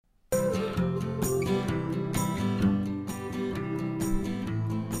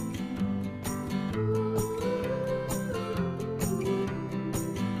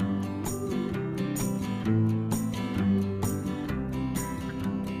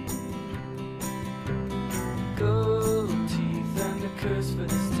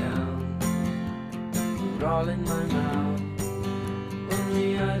all in my mouth.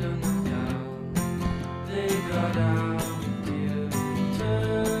 Only I don't know how they got out. You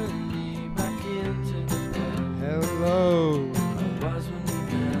turn me back into the bed. Hello. I was when we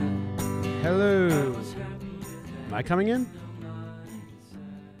met. Hello. I was happy then. Am I coming in? No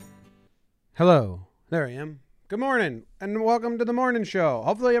mindset. Hello. There I am. Good morning and welcome to the morning show.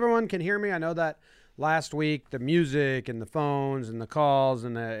 Hopefully everyone can hear me. I know that last week the music and the phones and the calls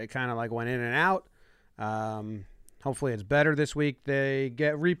and it kind of like went in and out. Hopefully it's better this week. They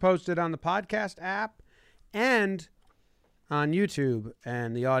get reposted on the podcast app and on YouTube,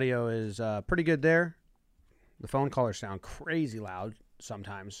 and the audio is pretty good there. The phone callers sound crazy loud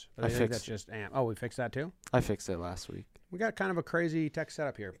sometimes. But I think that's just amp. Oh, we fixed that too? I fixed it last week. We got kind of a crazy tech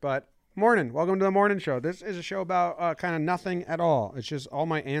setup here, but morning. Welcome to the morning show. This is a show about kind of nothing at all. It's just all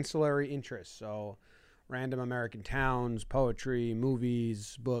my ancillary interests. So random American towns, poetry,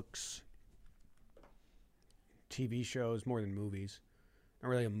 movies, books, TV shows, more than movies. Not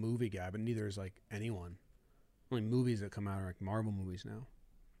really a movie guy, but neither is like anyone. Only movies that come out are like Marvel movies now.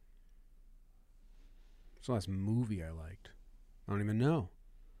 What's the last movie I liked? I don't even know.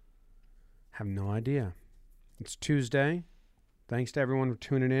 Have no idea. It's Tuesday. Thanks to everyone for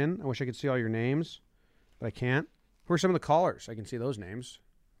tuning in. I wish I could see all your names, but I can't. Who are some of the callers? I can see those names.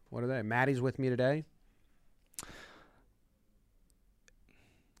 What are they? Maddie's with me today.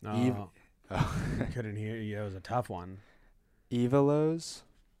 Couldn't hear you. It was a tough one. Evolos.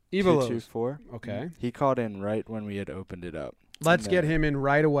 224. Okay. He called in right when we had opened it up. Let's get him in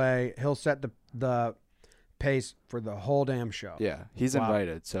right away. He'll set the pace for the whole damn show. Yeah, he's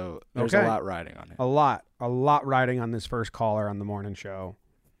invited, so there's Okay. a lot riding on it. A lot riding on this first caller on the morning show.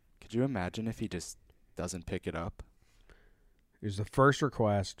 Could you imagine if he just doesn't pick it up? Here's the first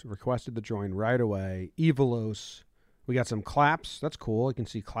requested to join right away. Evolos. We got some claps. That's cool. You can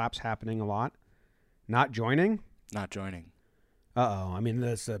see claps happening a lot. Not joining. Not joining. Uh-oh. I mean,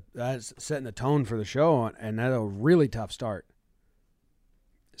 that's setting the tone for the show, and that's a really tough start.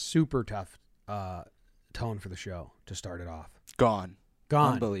 Super tough tone for the show to start it off. Gone.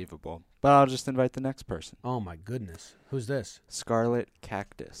 Unbelievable. But I'll just invite the next person. Oh, my goodness. Who's this? Scarlet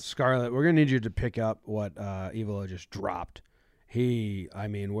Cactus. Scarlet, we're going to need you to pick up what Evolo just dropped. We're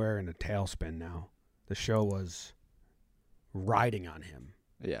in a tailspin now. The show was riding on him.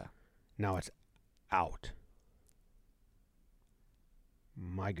 Yeah. Now it's out.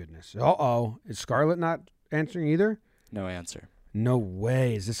 My goodness. Uh-oh. Is Scarlet not answering either? No answer. No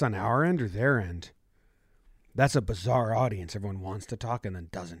way. Is this on our end or their end? That's a bizarre audience. Everyone wants to talk and then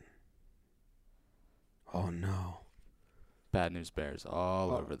doesn't. Oh, no. Bad News Bears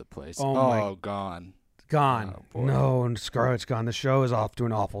all over the place. Oh, gone. Gone. Oh, boy. No, and Scarlet's gone. The show is off to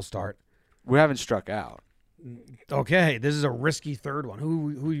an awful start. We haven't struck out. Okay, this is a risky third one.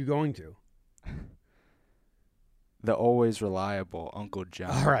 Who are you going to? The always reliable Uncle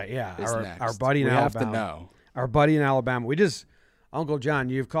John. All right, yeah. Is next. Our buddy in we Alabama. have to know. Our buddy in Alabama. Uncle John,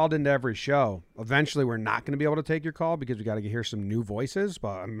 you've called into every show. Eventually, we're not going to be able to take your call because we got to hear some new voices.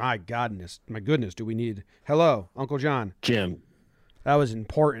 But my goodness, do we need... Hello, Uncle John. Jim. That was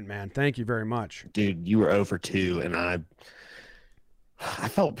important, man. Thank you very much. Dude, you were over 2, and I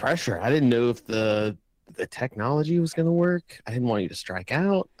felt pressure. I didn't know if the technology was going to work. I didn't want you to strike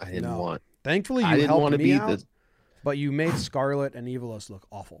out. Thankfully, you helped me out, but you made Scarlet and Evolos look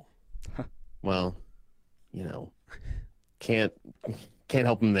awful. Well, can't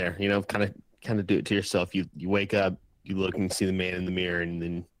help them there. Kind of do it to yourself. You wake up, you look and see the man in the mirror, and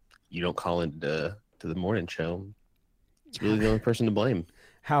then you don't call into the morning show. It's really the only person to blame.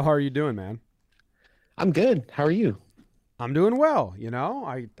 How are you doing, man? I'm good. How are you? I'm doing well.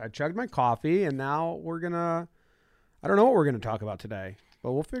 I chugged my coffee, and now I don't know what we're going to talk about today,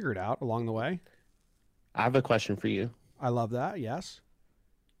 but we'll figure it out along the way. I have a question for you. I love that. Yes.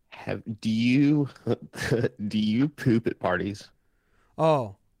 Do you poop at parties?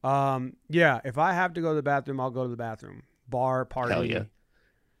 Oh, yeah. If I have to go to the bathroom, I'll go to the bathroom. Bar, party. Hell yeah.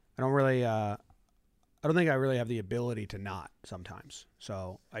 I don't think I really have the ability to not sometimes.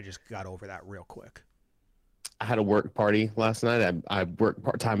 So I just got over that real quick. I had a work party last night. I worked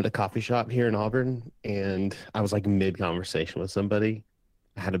part-time at a coffee shop here in Auburn, and I was like mid-conversation with somebody.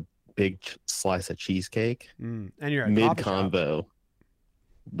 I had a big slice of cheesecake. And you're at a coffee shop. Mid-convo.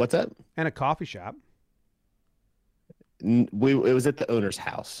 What's that? And a coffee shop. It was at the owner's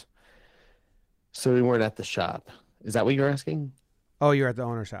house. So we weren't at the shop. Is that what you're asking? Oh, you're at the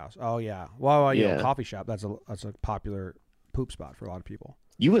owner's house. Oh, yeah. Well, yeah. A coffee shop. That's a popular poop spot for a lot of people.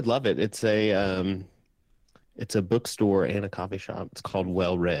 You would love it. It's a bookstore and a coffee shop. It's called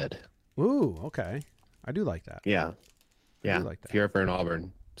Well Read. Ooh, okay. I do like that. Yeah. I do like that. If you're ever in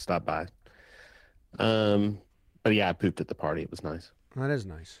Auburn, stop by. But yeah, I pooped at the party. It was nice. That is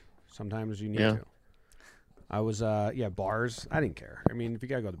nice. Sometimes you need Yeah. to. I was, bars. I didn't care. I mean, if you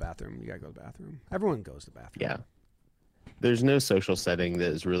gotta go to the bathroom, you gotta go to the bathroom. Everyone goes to the bathroom. Yeah. There's no social setting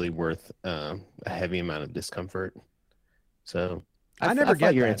that is really worth a heavy amount of discomfort. So I never thought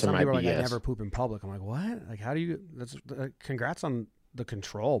get your that. answer Some might people are be like, I yes. never poop in public. I'm like, what? Like, how do you? That's congrats on the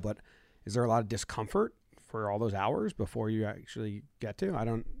control, but is there a lot of discomfort for all those hours before you actually get to? I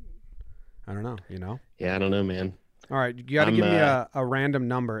don't know. You know? Yeah, I don't know, man. All right, you got to give me a random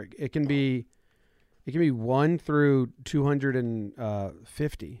number. It can be 1 through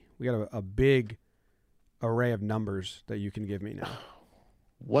 250. We got a big array of numbers that you can give me now.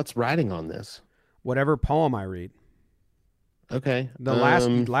 What's writing on this? Whatever poem I read. Okay. The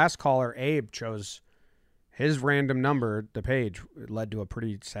last caller, Abe, chose his random number. The page led to a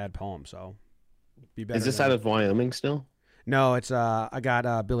pretty sad poem. So, be better. Is this out of Wyoming still? No, it's I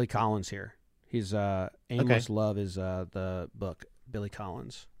got Billy Collins here. He's Aimless Okay. Love is the book. Billy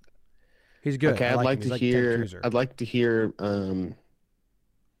Collins. He's good. Okay, I I'd like like him. He's to like Ted hear. Cruz. I'd like to hear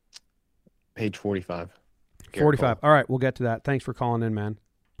page 45. Garrett 45. Paul. All right, we'll get to that. Thanks for calling in, man.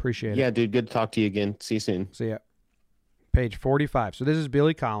 Appreciate it. Yeah, dude. Good to talk to you again. See you soon. See ya. Page 45. So this is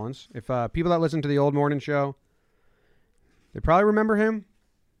Billy Collins. If people that listen to the old morning show, they probably remember him.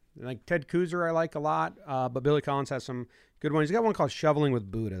 Like Ted Kooser, I like a lot. But Billy Collins has some good ones. He's got one called Shoveling with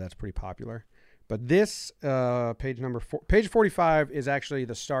Buddha. That's pretty popular. But this page 45 is actually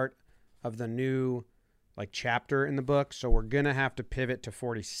the start of the new chapter in the book. So we're going to have to pivot to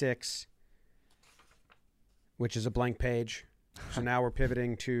 46, which is a blank page. So now we're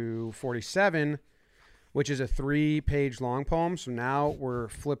pivoting to 47, which is a 3-page long poem. So now we're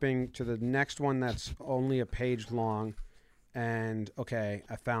flipping to the next one that's only a page long. And, okay,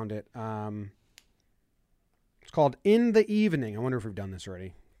 I found it. It's called In the Evening. I wonder if we've done this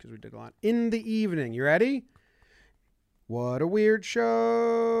already because we did a lot. In the Evening. You ready? What a weird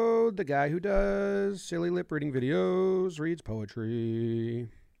show. The guy who does silly lip reading videos reads poetry.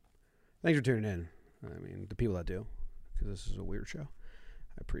 Thanks for tuning in. I mean, the people that do, because this is a weird show.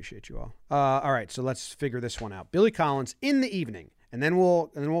 I appreciate you all. All right, so let's figure this one out. Billy Collins, In the Evening. And then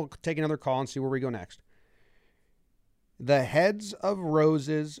we'll take another call and see where we go next. The heads of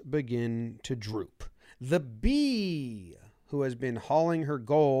roses begin to droop. The bee, who has been hauling her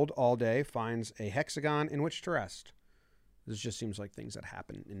gold all day, finds a hexagon in which to rest. This just seems like things that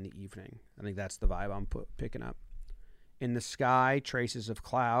happen in the evening. I think that's the vibe I'm picking up. In the sky, traces of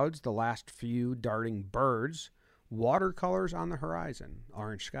clouds, the last few darting birds, watercolors on the horizon,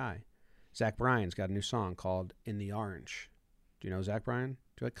 orange sky. Zach Bryan's got a new song called In the Orange. Do you know Zach Bryan?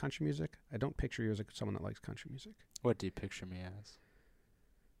 Do you like country music? I don't picture you as someone that likes country music. What do you picture me as?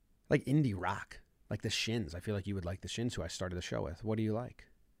 Like indie rock, like the Shins. I feel like you would like the Shins, who I started the show with. What do you like?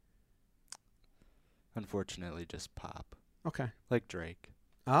 Unfortunately, just pop. Okay. Like Drake.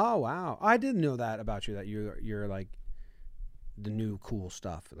 Oh, wow. I didn't know that about you, that you're like the new cool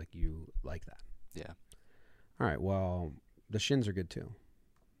stuff. Like you like that. Yeah. All right. Well, the Shins are good too.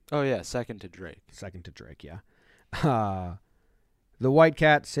 Oh, yeah. Second to Drake. Second to Drake, yeah. The white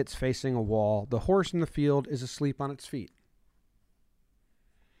cat sits facing a wall. The horse in the field is asleep on its feet.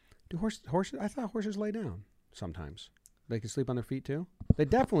 Do horses? I thought horses lay down sometimes. They can sleep on their feet too? They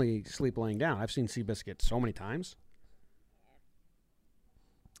definitely sleep laying down. I've seen Seabiscuit so many times.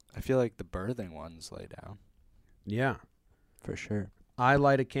 I feel like the birthing ones lay down. Yeah. For sure. I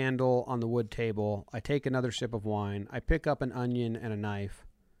light a candle on the wood table. I take another sip of wine. I pick up an onion and a knife.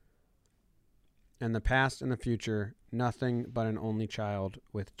 And the past and the future, nothing but an only child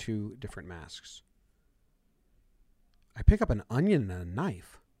with 2 different masks. I pick up an onion and a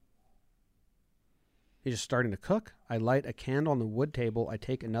knife. He's just starting to cook. I light a candle on the wood table. I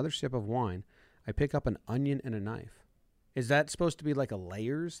take another sip of wine. I pick up an onion and a knife. Is that supposed to be like a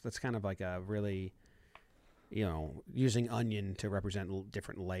layers? That's kind of like a really, using onion to represent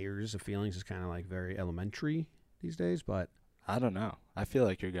different layers of feelings is kind of like very elementary these days, but I don't know. I feel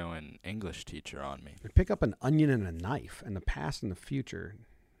like you're going English teacher on me. I pick up an onion and a knife, and the past and the future.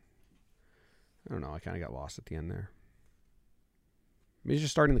 I don't know. I kind of got lost at the end there. Maybe he's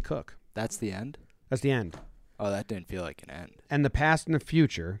just starting to cook. That's the end? That's the end. Oh, that didn't feel like an end. And the past and the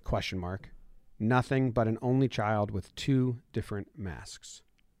future, ? Nothing but an only child with 2 different masks.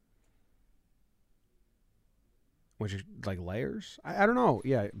 Which is like layers? I don't know.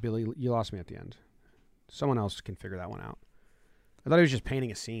 Yeah, Billy, you lost me at the end. Someone else can figure that one out. I thought he was just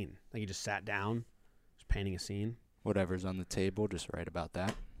painting a scene. Like he just sat down, just painting a scene. Whatever's on the table, just write about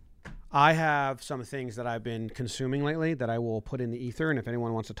that. I have some things that I've been consuming lately that I will put in the ether, and if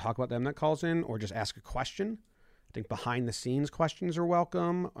anyone wants to talk about them that calls in or just ask a question, I think behind the scenes questions are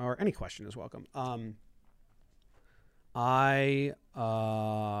welcome, or any question is welcome. I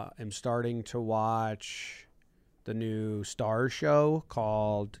am starting to watch the new Starz show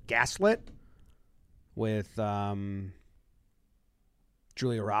called Gaslit with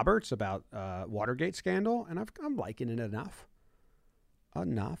Julia Roberts about Watergate scandal, and I'm liking it enough. I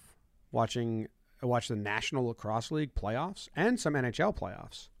watched the National Lacrosse League playoffs and some NHL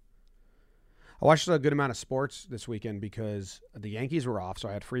playoffs. I watched a good amount of sports this weekend because the Yankees were off, so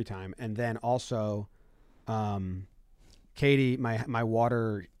I had free time, and then also, Katie, my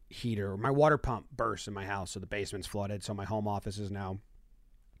water heater, my water pump burst in my house, so the basement's flooded. So my home office is now,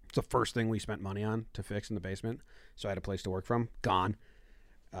 it's the first thing we spent money on to fix in the basement. So I had a place to work from, gone.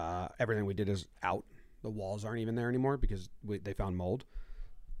 Everything we did is out. The walls aren't even there anymore because they found mold.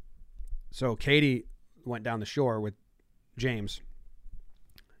 So Katie went down the shore with James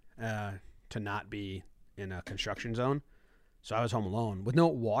to not be in a construction zone. So I was home alone with no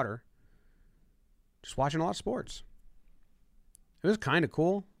water, just watching a lot of sports. It was kind of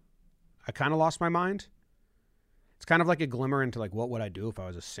cool. I kind of lost my mind. It's kind of like a glimmer into like, what would I do if I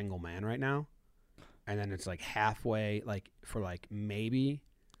was a single man right now? And then it's like halfway, like for like maybe,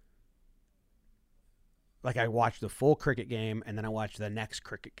 like I watched the full cricket game and then I watched the next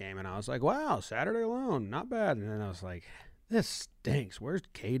cricket game and I was like, wow, Saturday alone, not bad. And then I was like, this stinks. Where's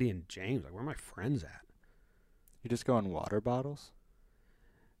Katie and James? Like, where are my friends at? You just go in water bottles?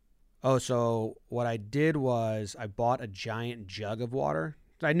 Oh, so what I did was I bought a giant jug of water.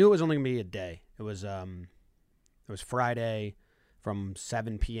 I knew it was only going to be a day. It was Friday from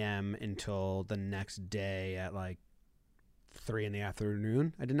 7 p.m. until the next day at like 3 in the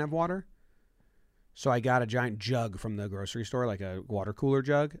afternoon. I didn't have water. So I got a giant jug from the grocery store, like a water cooler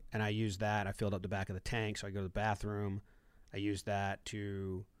jug, and I used that. I filled up the back of the tank, so I go to the bathroom. I used that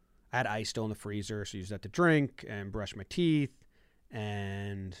I had ice still in the freezer, so I used that to drink and brush my teeth,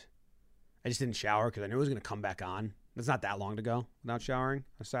 and I just didn't shower because I knew it was going to come back on. It's not that long to go without showering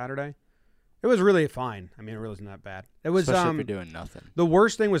on Saturday. It was really fine. I mean, it really wasn't that bad. It was Especially if you're doing nothing. The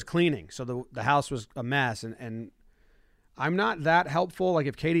worst thing was cleaning. So the house was a mess, and I'm not that helpful. Like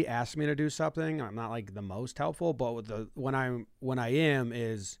if Katie asks me to do something, I'm not like the most helpful. But when I am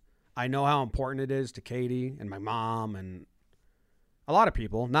is I know how important it is to Katie and my mom and a lot of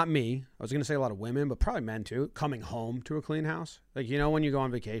people. Not me. I was going to say a lot of women, but probably men too. Coming home to a clean house, like when you go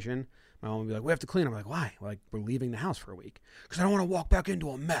on vacation. My mom would be like, we have to clean. I'm like, why? Like, we're leaving the house for a week. Because I don't want to walk back into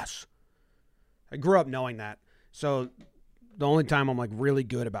a mess. I grew up knowing that. So the only time I'm like really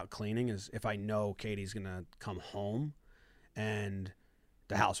good about cleaning is if I know Katie's going to come home and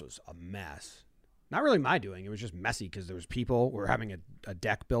the house was a mess. Not really my doing. It was just messy because there was people. We're having a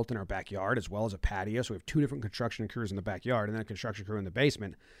deck built in our backyard as well as a patio. So we have 2 different construction crews in the backyard and then a construction crew in the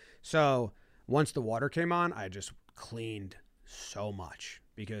basement. So once the water came on, I just cleaned so much.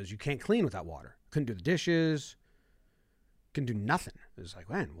 Because you can't clean without water. Couldn't do the dishes. Couldn't do nothing. It was like,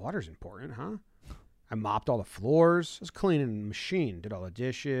 man, water's important, huh? I mopped all the floors. I was cleaning the machine. Did all the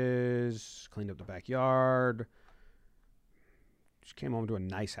dishes. Cleaned up the backyard. Just came home to a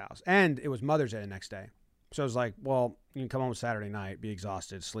nice house. And it was Mother's Day the next day. So I was like, well, you can come home Saturday night, be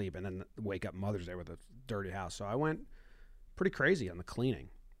exhausted, sleep, and then wake up Mother's Day with a dirty house. So I went pretty crazy on the cleaning,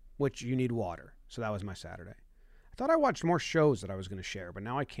 which you need water. So that was my Saturday. I thought I watched more shows that I was going to share, but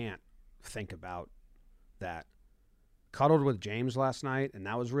now I can't think about that. Cuddled with James last night, and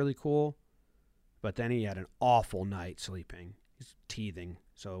that was really cool. But then he had an awful night sleeping. He's teething,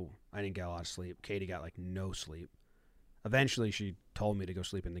 so I didn't get a lot of sleep. Katie got like no sleep. Eventually, she told me to go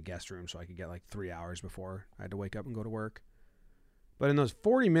sleep in the guest room so I could get like 3 hours before I had to wake up and go to work. But in those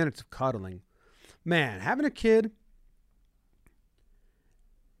 40 minutes of cuddling, man, having a kid,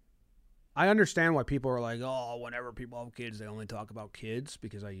 I understand why people are like, oh, whenever people have kids, they only talk about kids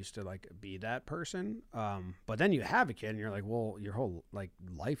because I used to like be that person. But then you have a kid and you're like, well, your whole like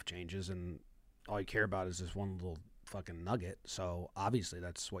life changes and all you care about is this one little fucking nugget. So obviously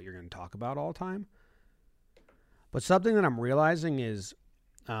that's what you're going to talk about all the time. But something that I'm realizing is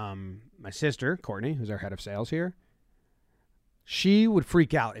my sister, Courtney, who's our head of sales here, she would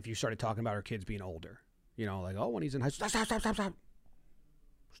freak out if you started talking about her kids being older. You know, like, oh, when he's in high school, stop.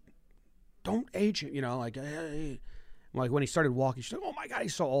 Don't age him, like when he started walking, she's like, oh my God,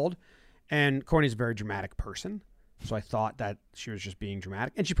 he's so old. And Courtney's a very dramatic person. So I thought that she was just being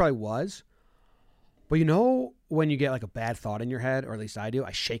dramatic, and she probably was. But when you get like a bad thought in your head, or at least I do,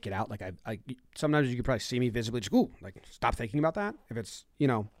 I shake it out. Like I sometimes you could probably see me visibly just, ooh, like stop thinking about that. If it's,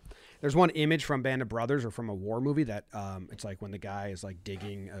 there's one image from Band of Brothers or from a war movie that it's like when the guy is like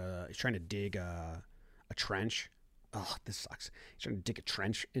digging, he's trying to dig a trench oh, this sucks. He's trying to dig a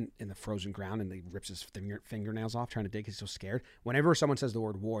trench in the frozen ground, and he rips his fingernails off trying to dig. He's so scared. Whenever someone says the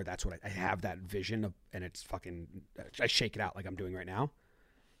word war, that's what I have that vision of, and it's fucking, I shake it out like I'm doing right now.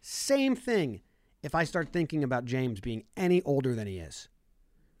 Same thing if I start thinking about James being any older than he is.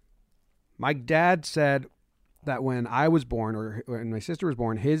 My dad said that when I was born, or when my sister was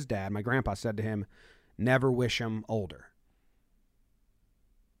born, his dad, my grandpa, said to him, never wish him older.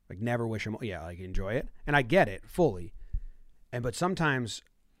 Like, never wish him, yeah, like, enjoy it. And I get it fully. But sometimes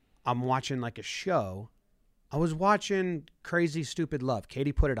I'm watching like a show. I was watching Crazy Stupid Love.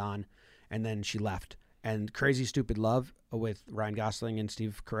 Katie put it on, and then she left. And Crazy Stupid Love with Ryan Gosling and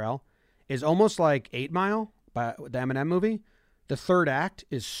Steve Carell is almost like 8 Mile, by the Eminem movie. The third act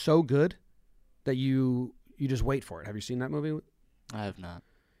is so good that you just wait for it. Have you seen that movie? I have not.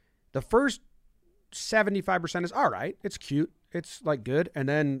 The first 75% is all right. It's cute. It's like good. And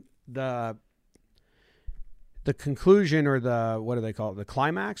then the conclusion, or the, what do they call it? The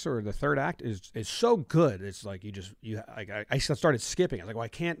climax, or the third act is so good. It's like I started skipping. I was like, well, I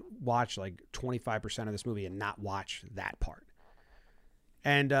can't watch like 25% of this movie and not watch that part.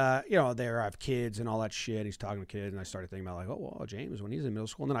 And, there I have kids and all that shit. He's talking to kids. And I started thinking about like, oh, well, James, when he's in middle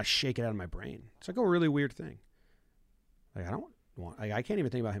school, and then I shake it out of my brain. It's like a really weird thing. Like, I can't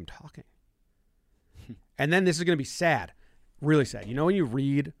even think about him talking. And then this is going to be sad, really sad. You know, when you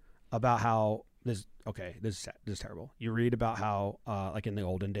read about how this is sad, this is terrible. You read about how, like in the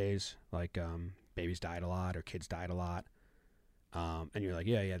olden days, like babies died a lot or kids died a lot. And you're like,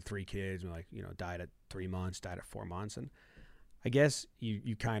 yeah, he had 3 kids, and like, died at 3 months, died at 4 months. And I guess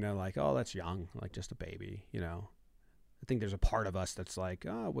you kind of like, oh, that's young, like just a baby, I think there's a part of us that's like,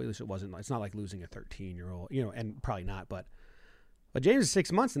 oh, well, at least it wasn't, it's not like losing a 13-year-old, and probably not, but James is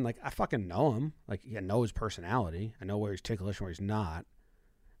 6 months, and like, I fucking know him. Like, I know his personality. I know where he's ticklish and where he's not.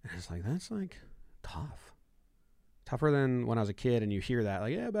 And it's like, that's like tough. Tougher than when I was a kid and you hear that.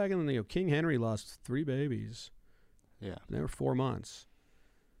 Like, yeah, back in the King Henry lost 3 babies. Yeah. They were 4 months.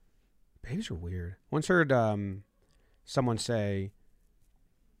 Babies are weird. Once heard someone say,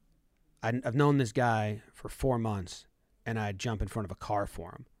 I've known this guy for 4 months, and I'd jump in front of a car for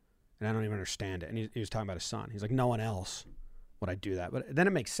him. And I don't even understand it. And he was talking about his son. He's like, no one else would I do that? But then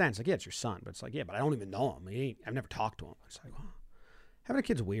it makes sense. Like, yeah, it's your son. But it's like, yeah, but I don't even know him. I've never talked to him. It's like, well, having a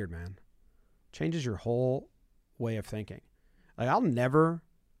kid's weird, man. Changes your whole way of thinking. Like, I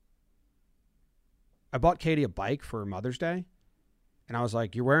bought Katie a bike for Mother's Day. And I was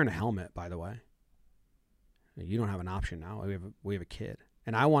like, you're wearing a helmet, by the way. You don't have an option now. We have a kid.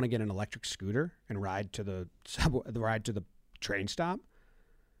 And I want to get an electric scooter and ride to the train stop.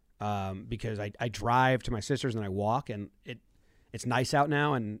 Because I drive to my sister's and I walk, and it's nice out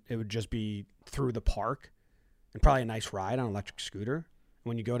now, and it would just be through the park and probably a nice ride on an electric scooter.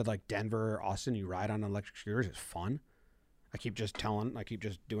 When you go to like Denver or Austin, you ride on electric scooters. It's fun. I keep just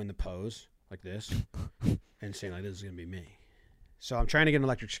doing the pose like this and saying like, this is going to be me. So I'm trying to get an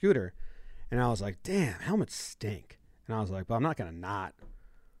electric scooter, and I was like, damn, helmets stink. And I was like, but I'm not going to not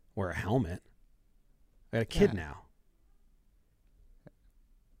wear a helmet. I got a kid now.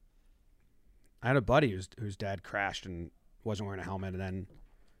 I had a buddy whose dad crashed and wasn't wearing a helmet, and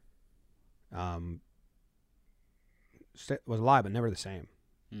then was alive, but never the same.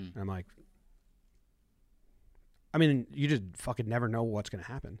 And I'm like, I mean, you just fucking never know what's going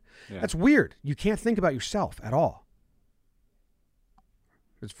to happen. Yeah. That's weird. You can't think about yourself at all.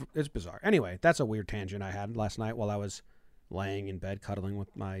 It's bizarre. Anyway, that's a weird tangent I had last night while I was laying in bed cuddling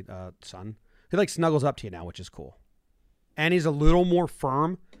with my son. He like snuggles up to you now, which is cool. And he's a little more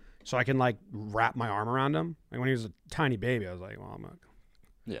firm, so I can like wrap my arm around him. Like when he was a tiny baby, I was like, well, I'm not.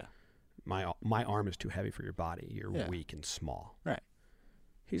 Yeah. My arm is too heavy for your body. You're weak and small. Right.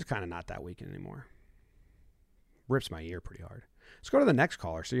 He's kind of not that weak anymore. Rips my ear pretty hard. Let's go to the next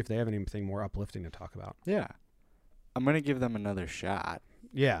caller, see if they have anything more uplifting to talk about. Yeah. I'm going to give them another shot.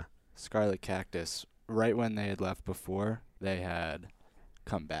 Yeah. Scarlet Cactus, right when they had left before, they had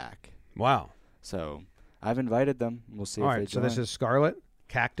come back. Wow. So I've invited them. We'll see if they join. So this is Scarlet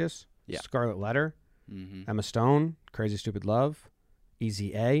Cactus, Scarlet Letter, Emma Stone, Crazy Stupid Love,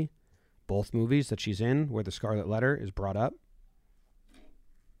 Easy A, both movies that she's in where the Scarlet Letter is brought up.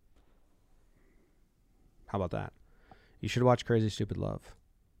 How about that? You should watch Crazy Stupid Love.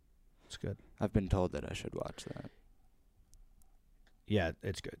 It's good. I've been told that I should watch that. Yeah,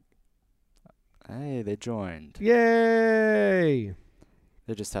 it's good. Hey, they joined. Yay!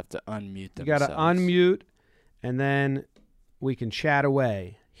 They just have to unmute themselves. You got to unmute, and then we can chat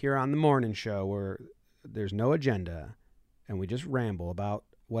away here on the morning show where there's no agenda, and we just ramble about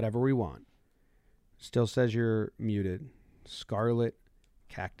whatever we want. Still says you're muted. Scarlet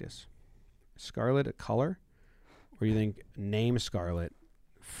Cactus. Scarlet a color Or do you think name Scarlet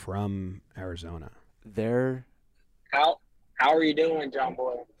from Arizona? They're How are you doing, John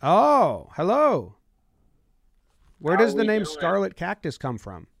Boy? Oh, hello. Where How does are the we name doing? Scarlet Cactus come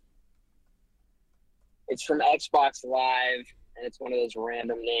from? It's from Xbox Live, and it's one of those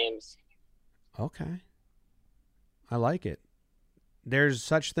random names. Okay. I like it. There's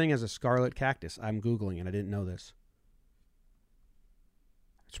such thing as a scarlet cactus. I'm Googling it. I didn't know this.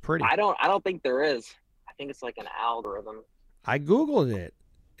 It's pretty. I don't think there is. I think it's like an algorithm. I Googled it.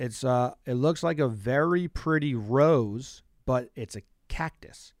 It's it looks like a very pretty rose, but it's a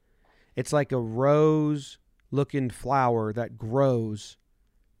cactus. It's like a rose looking flower that grows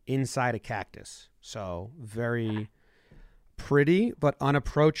inside a cactus. So very pretty but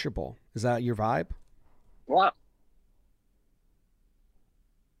unapproachable. Is that your vibe? What?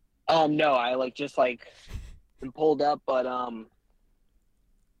 No, I just been pulled up, but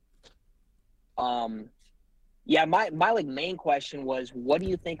yeah, my main question was, what do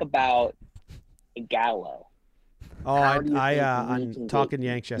you think about Gallo? Oh, How do you think we on can Talking get-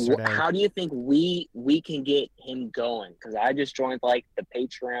 Yanks yesterday. How do you think we can get him going? Because I just joined the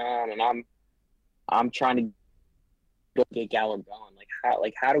Patreon, and I'm trying to get Gallo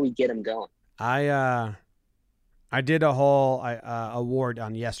going. How do we get him going? I did a whole award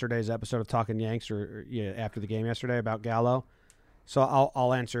on yesterday's episode of Talking Yanks, or after the game yesterday about Gallo. So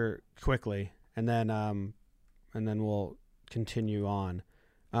I'll answer quickly, and then we'll continue on.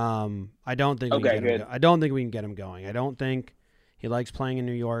 I don't think we can get him I don't think we can get him going. I don't think he likes playing in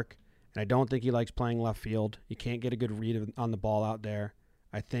New York, and I don't think he likes playing left field. You can't get a good read on the ball out there.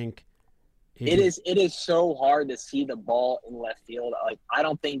 I think It is so hard to see the ball in left field. I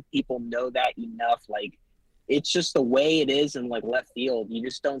don't think people know that enough. It's just the way it is in left field. You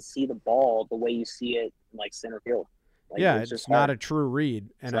just don't see the ball the way you see it in center field. It's just not hard. a true read,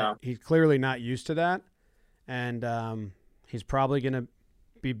 and So- he's clearly not used to that. And he's probably going to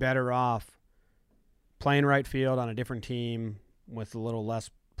be better off playing right field on a different team with a little less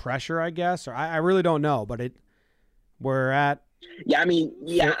pressure, I guess. Or I really don't know, but we're at. Yeah, I mean,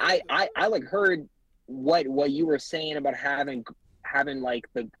 yeah, I heard what you were saying about having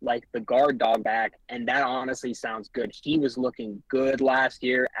the guard dog back, and that honestly sounds good. He was looking good last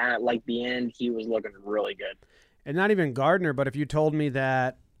year at the end. He was looking really good. And not even Gardner, but if you told me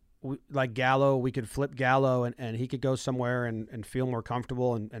that Gallo, we could flip Gallo and he could go somewhere and feel more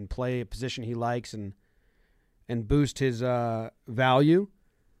comfortable and play a position he likes and boost his value.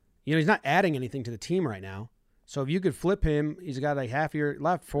 He's not adding anything to the team right now. So if you could flip him, he's got a half year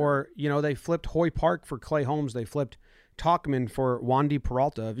left for, they flipped Hoy Park for Clay Holmes. They flipped Talkman for Wandy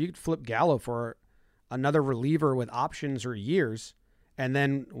Peralta. If you could flip Gallo for another reliever with options or years, and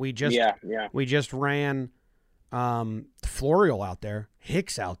then we just ran Florial out there,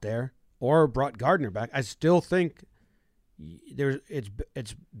 Hicks out there, or brought Gardner back, I still think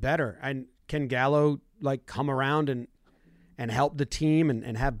it's better. And can Gallo come around and help the team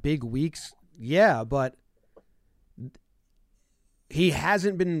and have big weeks? Yeah, but he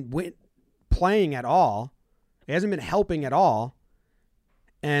hasn't been playing at all. He hasn't been helping at all,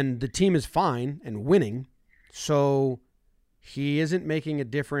 and the team is fine and winning, so he isn't making a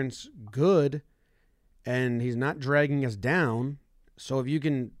difference good, and he's not dragging us down. So if you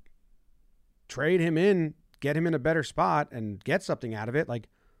can trade him in, get him in a better spot, and get something out of it,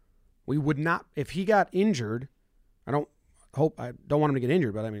 we would not. If he got injured, I don't want him to get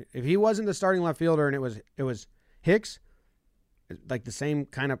injured, but I mean, if he wasn't the starting left fielder and it was Hicks, the same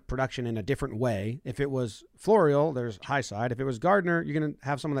kind of production in a different way. If it was Florial, there's high side. If it was Gardner, you're going to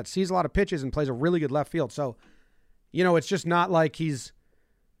have someone that sees a lot of pitches and plays a really good left field. So, it's just not like he's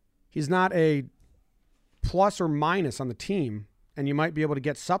not a plus or minus on the team, and you might be able to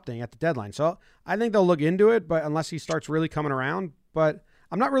get something at the deadline. So I think they'll look into it, but unless he starts really coming around. But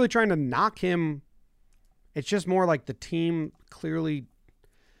I'm not really trying to knock him. It's just more like the team clearly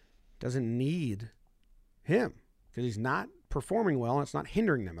doesn't need him because he's not performing well, and it's not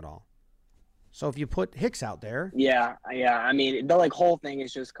hindering them at all. So if you put Hicks out there, yeah. I mean, the whole thing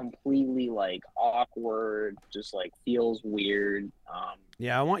is just completely awkward, just feels weird.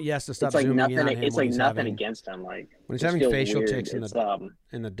 Yeah, I want Yes to stop it's zooming nothing. in on him It's when he's nothing having, against him. when he's it having feels facial weird. tics It's,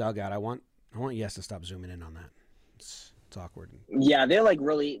 in the dugout. I want Yes to stop zooming in on that. It's awkward. Yeah, they're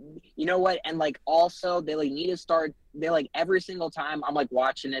really, you know what? And also they need to start. They every single time I'm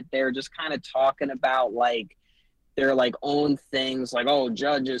watching it, they're just kind of talking about their own things, oh,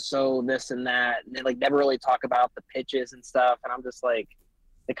 Judge is so this and that, and they never really talk about the pitches and stuff. And I'm just they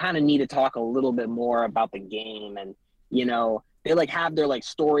kind of need to talk a little bit more about the game. And they have their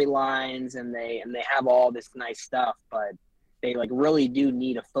storylines, and they have all this nice stuff, but they like really do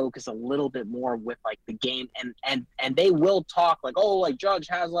need to focus a little bit more with like the game, and they will talk like, oh, like Judge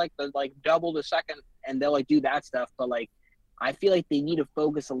has like the like double the second, and they'll like do that stuff, but like I feel like they need to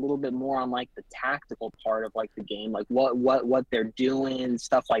focus a little bit more on like the tactical part of like the game, like what they're doing,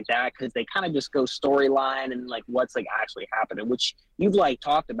 stuff like that, because they kind of just go storyline and like what's like actually happening, which you've like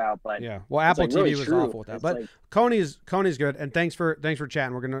talked about. But yeah, well, Apple like, TV really was true. awful with that, It's but like, Coney's good, and thanks for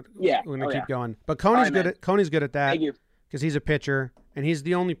chatting. We're gonna keep going, but Coney's right, good man. at that Thank you. because he's a pitcher, and he's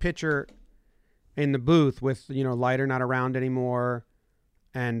the only pitcher in the booth with Leiter not around anymore,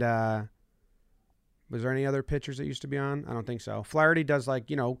 and was there any other pitchers that used to be on? I don't think so. Flaherty does like,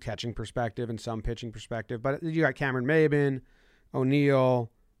 catching perspective and some pitching perspective. But you got Cameron Maben,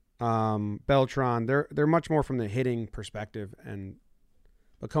 O'Neill, Beltran. They're much more from the hitting perspective,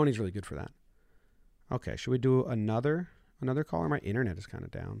 but Coney's really good for that. Okay, should we do another caller? My internet is kind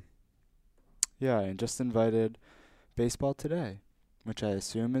of down. Yeah, and just invited Baseball Today, which I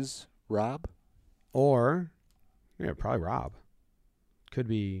assume is Rob. Or, yeah, probably Rob. Could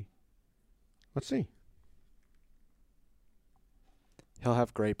be. Let's see. He'll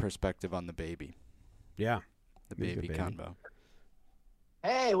have great perspective on the baby. Yeah. The He's a baby baby. combo.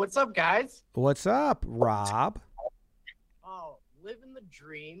 Hey, what's up, guys? What's up, Rob? Oh, living the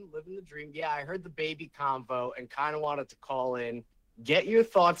dream. Yeah, I heard the baby convo and kind of wanted to call in, get your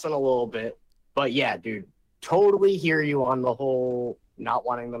thoughts on a little bit. But yeah, dude, totally hear you on the whole not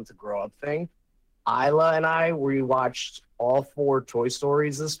wanting them to grow up thing. Isla and I, we watched all 4 Toy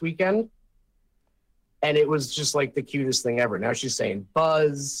Stories this weekend, and it was just like the cutest thing ever. Now she's saying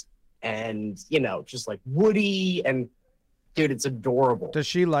Buzz and, just like Woody, and dude, it's adorable. Does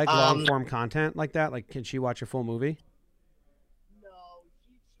she like long form content like that? Like, can she watch a full movie? No,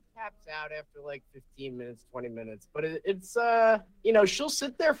 she taps out after like 15 minutes, 20 minutes. But it's she'll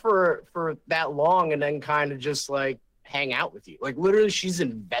sit there for that long and then kind of just like hang out with you. Like literally, she's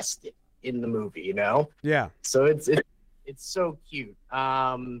invested in the movie. Yeah. So it's so cute.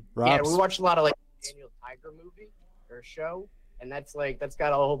 Yeah, we watched a lot of like Daniel Tiger movie or show, and that's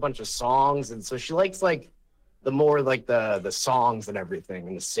got a whole bunch of songs, and so she likes like the more like the songs and everything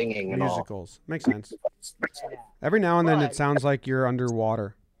and the singing and musicals. Makes sense. Yeah. Every now and then But- it sounds like you're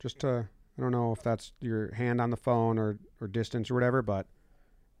underwater. I don't know if that's your hand on the phone or distance or whatever, but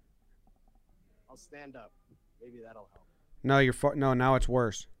I'll stand up. Maybe that'll help. no, no, now it's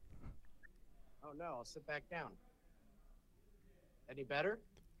worse. Oh no, I'll sit back down. Any better?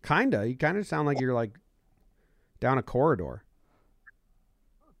 Kinda. You kind of sound like you're like down a corridor.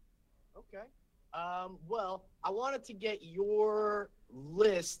 Okay. Well, I wanted to get your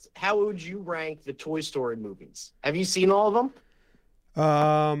list. How would you rank the Toy Story movies? Have you seen all of them?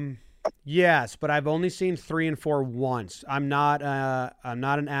 Yes, but I've only seen 3 and 4 once. I'm not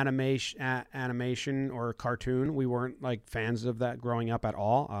an animation or cartoon. We weren't like fans of that growing up at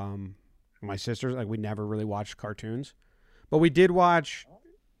all. My sisters, like, we never really watched cartoons, but we did watch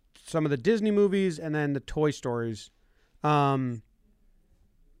some of the Disney movies and then the Toy Stories. I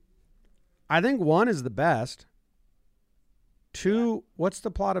think 1 is the best. 2, what's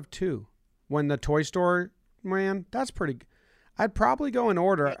the plot of 2? When the toy store ran? That's pretty good. I'd probably go in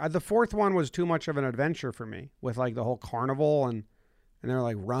order. The 4th one was too much of an adventure for me with like the whole carnival and they're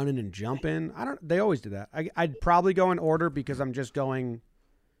like running and jumping. They always do that. I'd probably go in order because I'm just going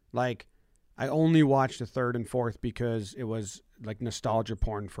like, I only watched the 3rd and 4th because it was like nostalgia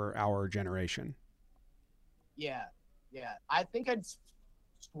porn for our generation. Yeah. I think I'd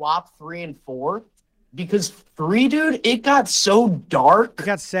swap 3 and 4 because 3, dude, it got so dark. It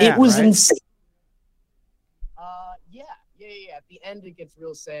got sad. It was right? insane. Yeah. At the end, it gets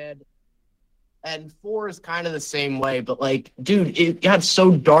real sad. And 4 is kind of the same way, but like, dude, it got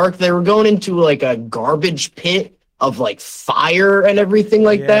so dark. They were going into like a garbage pit of like fire and everything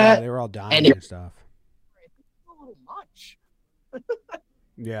like that. They were all dying and stuff. It's a little much.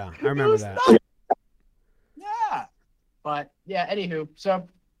 Yeah, I remember that. Yeah. But yeah, anywho, so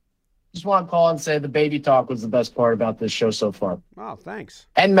just want to call and say the baby talk was the best part about this show so far. Oh, thanks.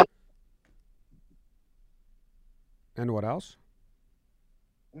 And And what else?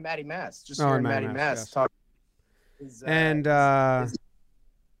 Matty Mass. Just Oh, hearing and Matty Matty Mass, Mass yes. talk.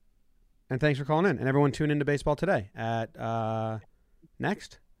 And thanks for calling in. And everyone tune into Baseball Today at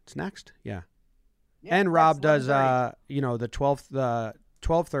next. It's next. Yeah. Yeah, And Rob that's does the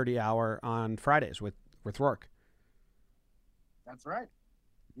 12:30 hour on Fridays with Rourke. That's right.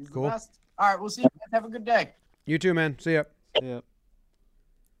 He's Cool. the best. All right, we'll see you guys. Have a good day. You too, man. See ya. Yep.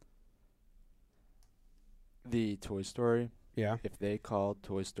 The Toy Story, Yeah. if they called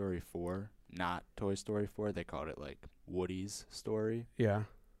Toy Story 4 not Toy Story 4, they called it like Woody's Story, Yeah.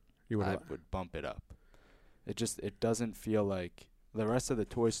 You would I have. would bump it up. it doesn't feel like the rest of the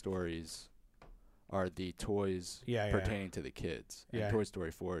Toy Stories are the toys Yeah, yeah. pertaining to the kids. And Yeah. Toy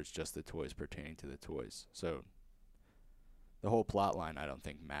Story 4 is just the toys pertaining to the toys. So the whole plot line I don't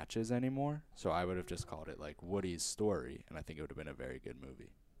think matches anymore. So I would have just called it like Woody's story, and I think it would have been a very good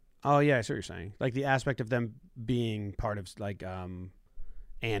movie. Oh yeah, I see what you're saying. Like the aspect of them being part of like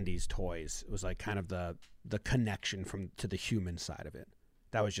Andy's toys was like kind of the connection to the human side of it.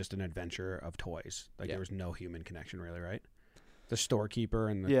 That was just an adventure of toys. Like Yeah. there was no human connection really, right? The storekeeper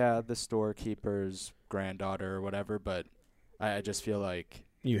and the Yeah, the storekeeper's granddaughter or whatever, but I just feel like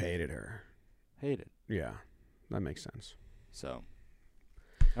you hated her. hated. Yeah, that makes sense. So,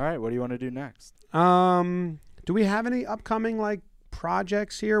 all right, what do you want to do next? Do we have any upcoming like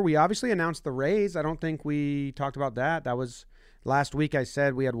projects here? We obviously announced the raise. I don't think we talked about that. That was last week. I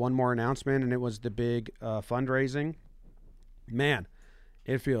said we had one more announcement, and it was the big fundraising. Man,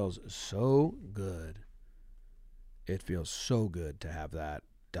 it feels so good. It feels so good to have that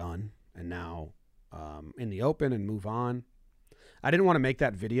done and now in the open and move on. I didn't want to make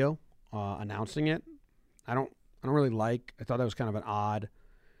that video announcing it. I don't really like. I thought that was kind of an odd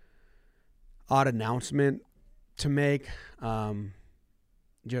announcement to make.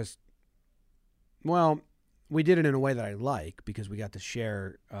 We did it in a way that I like because we got to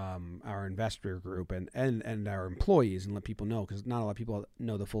share our investor group and our employees and let people know, because not a lot of people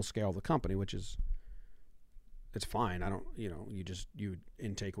know the full scale of the company, which is, it's fine. I don't, you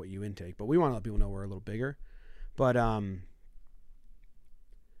intake what you intake, but we want to let people know we're a little bigger. But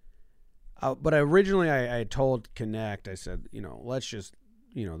originally I had told Connect, I said, let's just,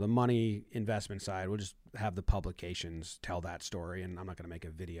 the money investment side, we'll just have the publications tell that story, and I'm not going to make a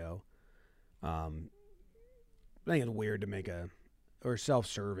video. I think it's weird to make or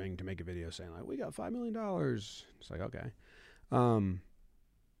self-serving to make a video saying like, we got $5 million. It's like, okay.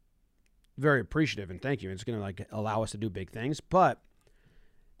 Very appreciative and thank you. It's going to like allow us to do big things, but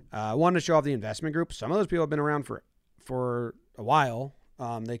I wanted to show off the investment group. Some of those people have been around for a while.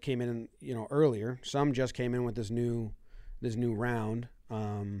 They came in, earlier. Some just came in with this new round.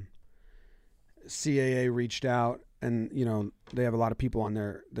 CAA reached out, and they have a lot of people on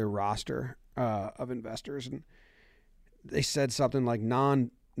their roster of investors, and they said something like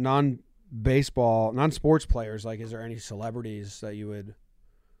non-baseball, non-sports players. Like, is there any celebrities that you would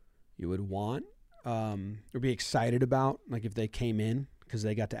want or be excited about? Like if they came in, because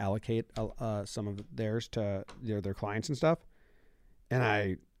they got to allocate some of theirs to their clients and stuff. And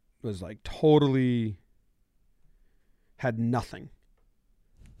I was like totally had nothing.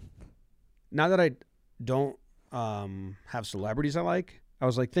 Now that I don't have celebrities I like, I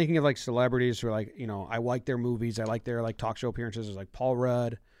was like thinking of like celebrities who are like, I like their movies. I like their like talk show appearances. There's like Paul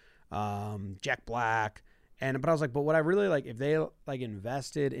Rudd, Jack Black. But I was like, but what I really like, if they like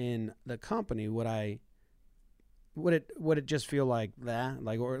invested in the company, would it just feel like that?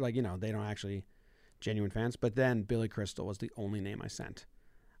 Like, or like, they don't actually genuine fans. But then Billy Crystal was the only name I sent.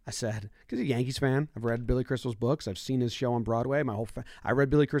 I said, because he's a Yankees fan. I've read Billy Crystal's books. I've seen his show on Broadway. I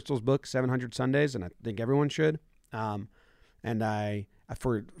read Billy Crystal's book, 700 Sundays, and I think everyone should. And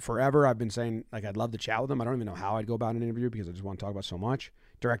for forever, I've been saying, like, I'd love to chat with him. I don't even know how I'd go about an interview because I just want to talk about so much.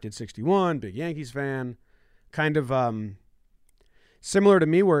 Directed 61, big Yankees fan. Kind of similar to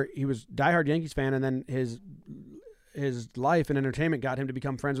me, where he was diehard Yankees fan, and then his life and entertainment got him to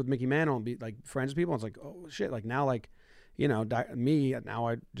become friends with Mickey Mantle and be like friends with people. And it's like, oh shit, like now, like me now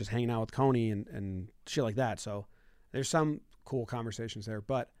I just hanging out with Coney and shit like that. So there's some cool conversations there,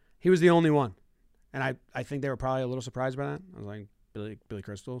 but he was the only one, and I think they were probably a little surprised by that. I was like, Billy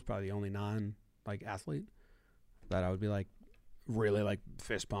Crystal is probably the only non like athlete that I would be like really like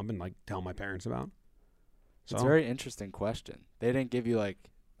fist pumping, like tell my parents about. So, It's a very interesting question. They didn't give you like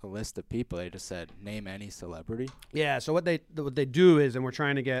a list of people. They just said name any celebrity. yeah. So what they do is, and we're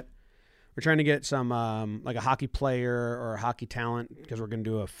trying to get some like a hockey player or a hockey talent, because we're going to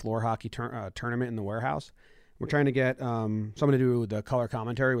do a floor hockey tournament in the warehouse. We're trying to get someone to do the color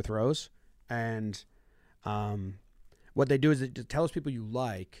commentary with Rose, and what they do is they just tell us people you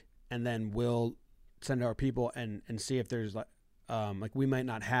like, and then we'll send our people and see if there's like we might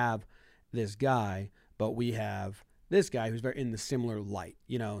not have this guy, but we have this guy who's very in the similar light,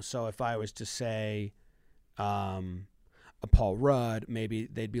 So if I was to say a Paul Rudd, maybe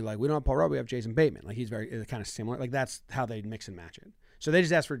they'd be like, we don't have Paul Rudd, we have Jason Bateman. Like he's very kind of similar. Like that's how they mix and match it. So they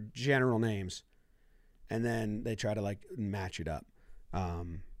just ask for general names, and then they try to like match it up.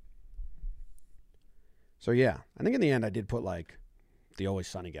 So yeah, I think in the end I did put like the Always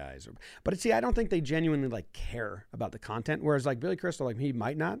Sunny guys, but see, I don't think they genuinely like care about the content. Whereas like Billy Crystal, like he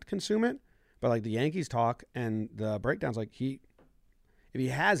might not consume it, but like the Yankees talk and the breakdowns, like if he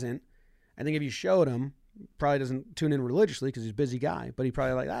hasn't, I think if you showed him Probably doesn't tune in religiously because he's a busy guy, but he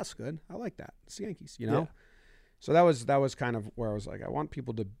probably like, that's good. I like that. It's the Yankees, you know? Yeah. So that was kind of where I was like, I want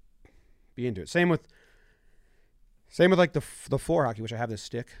people to be into it. Same with like the floor hockey, which I have this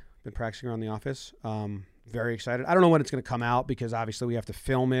stick. Been practicing around the office. Very excited. I don't know when it's going to come out because obviously we have to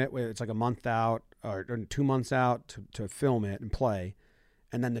film it. It's like a month out or 2 months out to film it and play.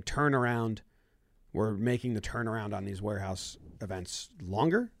 And then the turnaround, we're making the turnaround on these warehouse events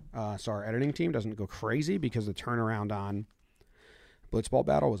longer. So our editing team doesn't go crazy because the turnaround on Blitzball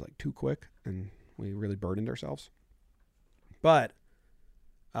Battle was like too quick and we really burdened ourselves. But,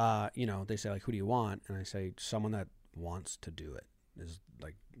 they say like, who do you want? And I say someone that wants to do it. Is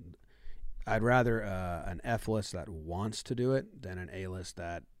like, I'd rather an F list that wants to do it than an A list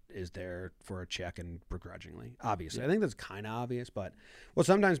that is there for a check and begrudgingly. Obviously, I think that's kind of obvious, but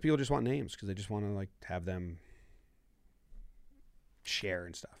sometimes people just want names because they just want to like have them share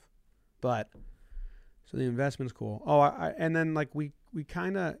and stuff. But so the investment's cool. Oh, and then like we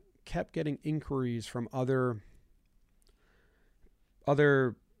kind of kept getting inquiries from other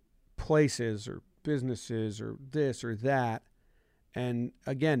places or businesses or this or that. And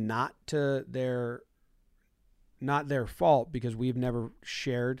again, not their fault because we've never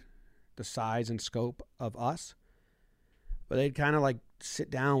shared the size and scope of us. But they'd kind of like sit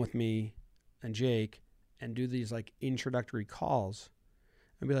down with me and Jake and do these like introductory calls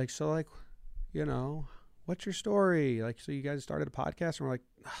and be like, so like, what's your story? Like, so you guys started a podcast? And we're like,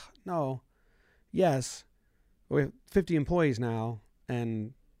 no, yes. We have 50 employees now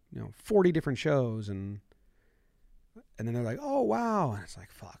and, 40 different shows and then they're like, oh, wow. And it's like,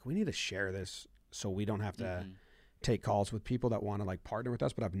 fuck, we need to share this so we don't have to take calls with people that want to like partner with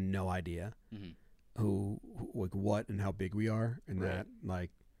us, but have no idea who like what and how big we are. And that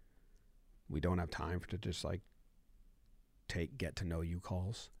like, we don't have time to just like get to know you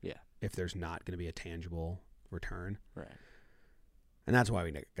calls. Yeah. If there's not going to be a tangible return. Right. And that's why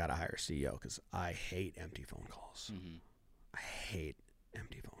we got to hire a CEO because I hate empty phone calls. I hate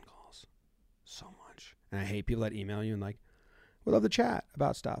empty phone calls so much. And I hate people that email you and like, we love to chat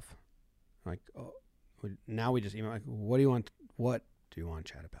about stuff. Like, oh, now we just email like, what do you want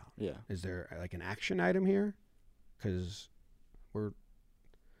to chat about? Yeah. Is there like an action item here? Because we're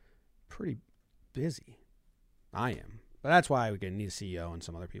pretty busy. I am. But that's why we need a CEO and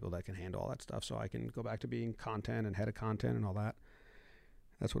some other people that can handle all that stuff so I can go back to being content and head of content and all that.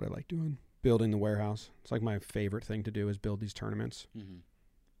 That's what I like doing. Building the warehouse. It's like my favorite thing to do is build these tournaments.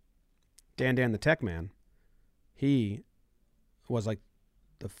 Dan the Tech Man, he was like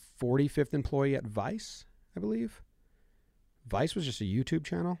the 45th employee at Vice, I believe. Vice was just a YouTube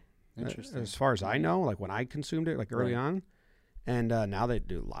channel. Interesting. As far as I know, like when I consumed it, like early on. And now they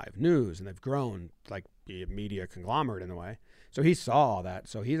do live news and they've grown like be a media conglomerate in a way. So he saw all that.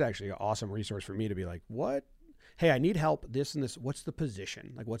 So he's actually an awesome resource for me to be like, what? Hey, I need help. This and this. What's the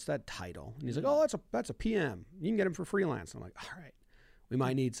position? Like, what's that title? And he's like, oh, that's a PM. You can get him for freelance. And I'm like, all right, we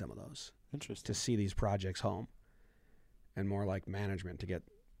might need some of those. Interesting. To see these projects home and more like management to get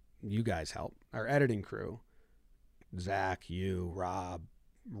you guys help. Our editing crew, Zach, you, Rob,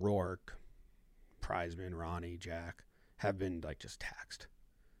 Rourke, Prizeman, Ronnie, Jack, have been like just taxed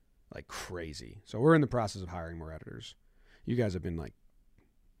like crazy. So we're in the process of hiring more editors. You guys have been like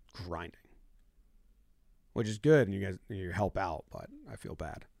grinding, which is good. And you help out, but I feel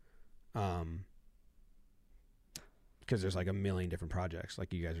bad. Because there's like a million different projects.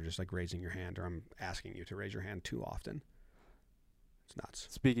 Like you guys are just like raising your hand or I'm asking you to raise your hand too often. It's nuts.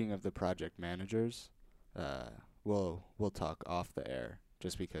 Speaking of the project managers, we'll talk off the air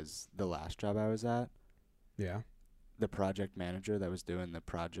just because the last job I was at, Yeah. the project manager that was doing the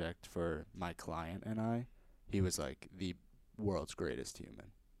project for my client and I, he was like the world's greatest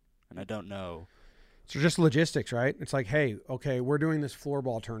human. And I don't know. So just logistics, right? It's like, hey, okay, we're doing this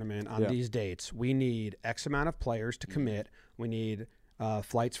floorball tournament on these dates. We need X amount of players to commit. We need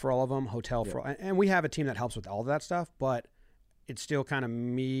flights for all of them, hotel for, and we have a team that helps with all of that stuff. But it's still kind of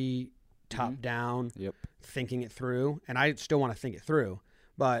me top down, thinking it through, and I still want to think it through.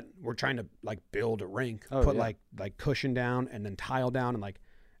 But we're trying to like build a rink, put like cushion down and then tile down, and like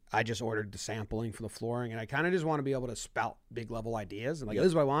I just ordered the sampling for the flooring, and I kind of just want to be able to spout big level ideas and like this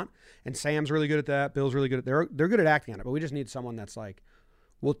is what I want. And Sam's really good at that. Bill's really good at they're good at acting on it, but we just need someone that's like,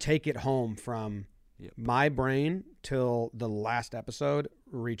 we'll take it home from my brain till the last episode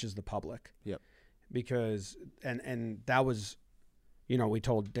reaches the public. Because and that was, we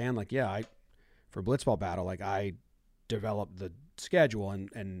told Dan like, for Blitzball Battle, like I developed the schedule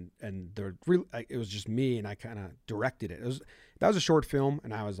and it was just me and I kind of directed it. That was a short film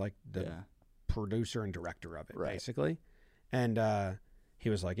and I was like the producer and director of it basically. And he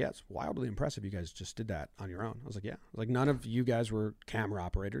was like, yeah, it's wildly impressive. You guys just did that on your own. I was like, yeah. I was like, none of you guys were camera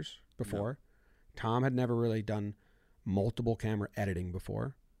operators before. No. Tom had never really done multiple camera editing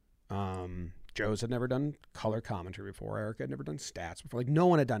before. Joe's had never done color commentary before. Eric had never done stats before. Like, no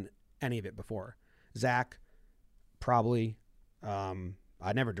one had done any of it before. Zach, probably.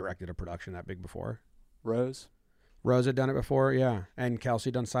 I never directed a production that big before. Rose had done it before, yeah. And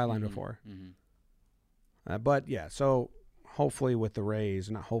Kelsey done sideline before. Mm-hmm. But, yeah, so hopefully with the Rays,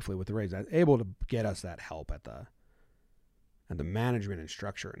 able to get us that help at the management and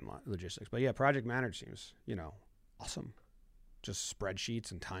structure and logistics. But, yeah, project manager seems, awesome. Just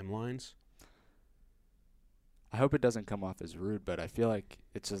spreadsheets and timelines. I hope it doesn't come off as rude, but I feel like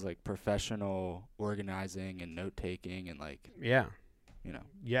it's just like professional organizing and note taking and like, yeah,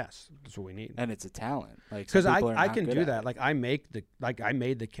 yes, that's what we need. And it's a talent, like, because I can do that. Like I made the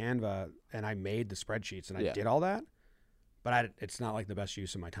Canva and I made the spreadsheets and I did all that, but it's not like the best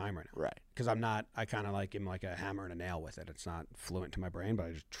use of my time right now. Right. Because I kind of like am like a hammer and a nail with it. It's not fluent to my brain, but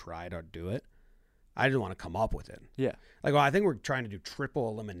I just try to do it. I just want to come up with it. Yeah. Like, well, I think we're trying to do triple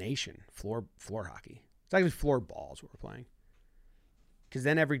elimination floor hockey. It's actually floor balls what we're playing. Because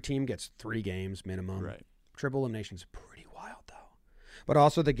then every team gets 3 games minimum. Right. Triple elimination is pretty wild, though. But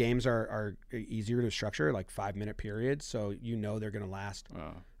also the games are easier to structure, like 5-minute periods. So they're going to last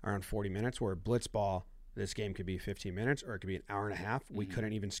around 40 minutes. Where blitzball, this game could be 15 minutes or it could be an hour and a half. We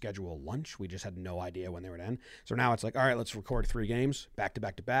couldn't even schedule lunch. We just had no idea when they would end. So now it's like, all right, let's record 3 games back to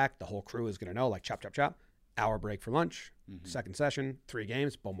back to back. The whole crew is going to know, like, chop, chop, chop. Hour break for lunch. Second session, 3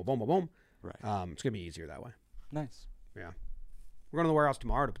 games. Boom, boom, boom, boom, boom. Right. It's going to be easier that way. Nice. Yeah. We're going to the warehouse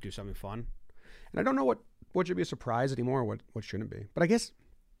tomorrow to do something fun. And I don't know what should be a surprise anymore or what shouldn't be. But I guess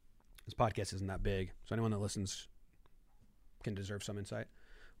this podcast isn't that big, so anyone that listens can deserve some insight.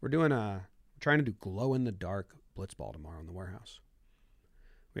 We're trying to do glow-in-the-dark blitzball tomorrow in the warehouse.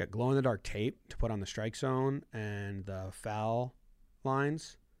 We got glow-in-the-dark tape to put on the strike zone and the foul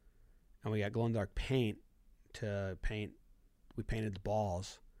lines. And we got glow-in-the-dark paint to paint. We painted the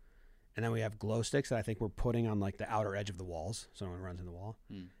balls. And then we have glow sticks that I think we're putting on like the outer edge of the walls so no one runs in the wall.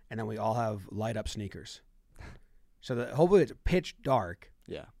 And then we all have light up sneakers. So that hopefully it's pitch dark.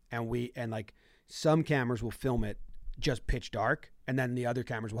 Yeah. And like some cameras will film it just pitch dark and then the other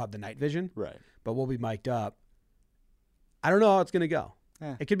cameras will have the night vision. Right. But we'll be mic'd up. I don't know how it's going to go.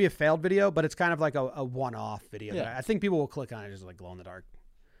 It could be a failed video, but it's kind of like a one-off video. Yeah. I think people will click on it just like glow in the dark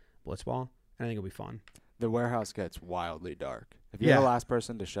blitzball. And I think it'll be fun. The warehouse gets wildly dark. If you're the last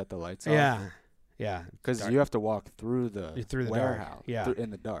person to shut the lights off. Yeah. Because you have to walk through the warehouse. Dark. Yeah.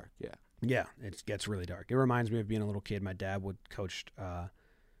 In the dark. Yeah. Yeah. It gets really dark. It reminds me of being a little kid. My dad would coach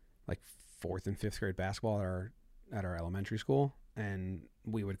like 4th and 5th grade basketball at our elementary school. And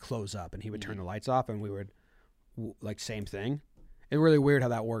we would close up and he would turn the lights off and we would like same thing. It's really weird how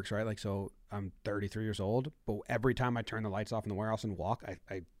that works, right? Like, so I'm 33 years old, but every time I turn the lights off in the warehouse and walk,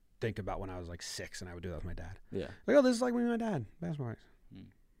 I think about when I was like 6 and I would do that with my dad. Yeah. Like, oh, this is like me and my dad. Basketball.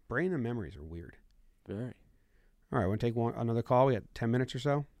 Brain and memories are weird. Very. All right, want to take another call? We got 10 minutes or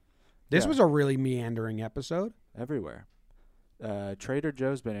so. This was a really meandering episode. Everywhere. Trader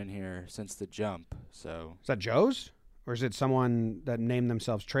Joe's been in here since the jump, so. Is that Joe's? Or is it someone that named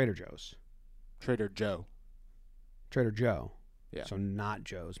themselves Trader Joe's? Trader Joe. Trader Joe. Yeah. So not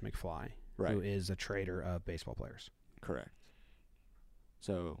Joe's McFly, right, who is a trader of baseball players. Correct.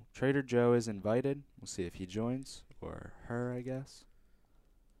 So Trader Joe is invited. We'll see if he joins or her, I guess.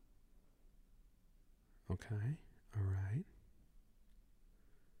 Okay. All right.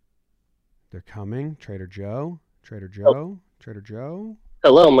 They're coming. Trader Joe. Trader Joe. Trader Joe.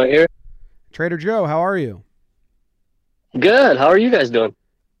 Hello, am I here? Trader Joe, how are you? Good. How are you guys doing?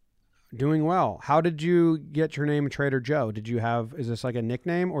 Doing well. How did you get your name Trader Joe? Is this like a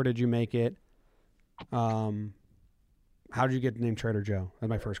nickname or did you make it, how did you get the name Trader Joe? That's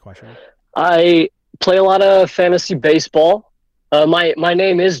my first question. I play a lot of fantasy baseball. My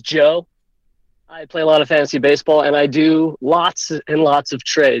name is Joe. I play a lot of fantasy baseball and I do lots and lots of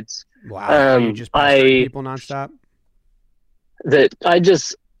trades. Wow. You just pestering people nonstop?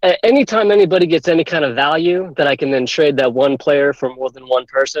 Anytime anybody gets any kind of value that I can then trade that one player for more than one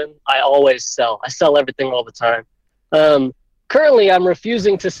person, I always sell. I sell everything all the time. Currently, I'm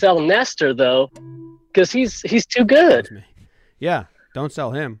refusing to sell Nestor, though, because he's too good. That's me. Yeah, don't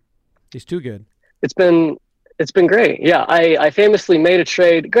sell him. He's too good. It's been great. Yeah, I famously made a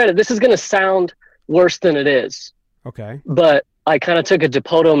trade. Granted, this is going to sound worse than it is. Okay. But I kind of took a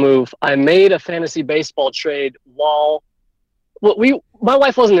Dipoto move. I made a fantasy baseball trade while my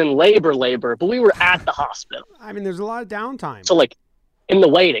wife wasn't in labor, but we were at the hospital. I mean, there's a lot of downtime. So like in the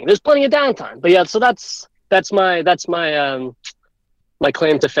waiting, there's plenty of downtime. But yeah, so that's my my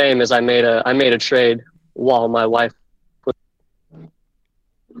claim to fame is I made a trade while my wife was.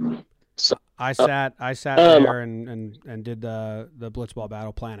 So I sat there and did the blitzball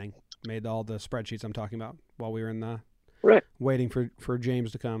battle planning. Made all the spreadsheets I'm talking about while we were in the right. waiting for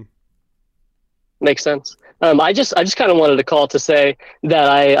James to come. Makes sense. I just kind of wanted to call to say that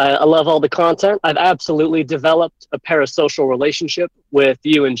I love all the content. I've absolutely developed a parasocial relationship with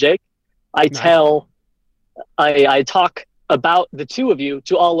you and Jake. I talk about the two of you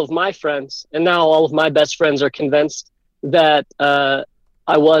to all of my friends, and now all of my best friends are convinced that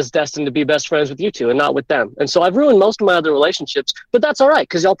I was destined to be best friends with you two and not with them. And so I've ruined most of my other relationships, but that's all right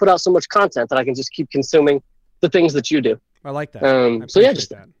because y'all put out so much content that I can just keep consuming the things that you do. I like that. So yeah, just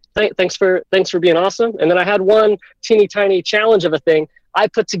that. Thanks for being awesome. And then I had one teeny tiny challenge of a thing. I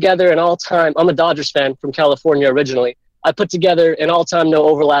put together an all-time. I'm a Dodgers fan from California originally. I put together an all-time no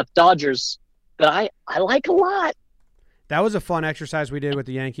overlap Dodgers that I like a lot. That was a fun exercise we did with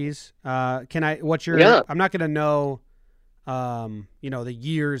the Yankees. What's your? Yeah. I'm not going to know, the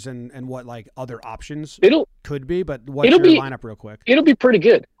years and what like other options could be, but what's your lineup real quick? It'll be pretty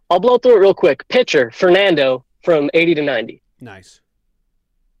good. I'll blow through it real quick. Pitcher Fernando from 80 to 90. Nice.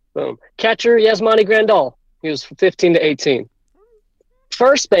 Boom. Catcher, Yasmani Grandal. He was 15 to 18.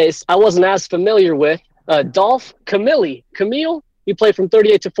 First base, I wasn't as familiar with. Dolph Camille. He played from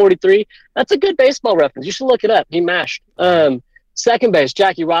 38 to 43. That's a good baseball reference. You should look it up. He mashed. Second base,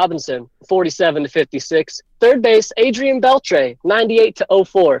 Jackie Robinson, 47 to 56. Third base, Adrian Beltre, 98 to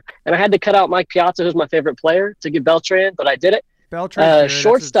 04. And I had to cut out Mike Piazza, who's my favorite player, to get Beltre in, but I did it. Beltre,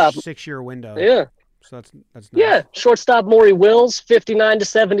 shortstop. 6-year window. Yeah. So that's nice. Yeah, shortstop Maury Wills, 59 to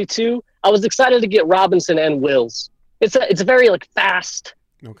 72. I was excited to get Robinson and Wills. It's a very like fast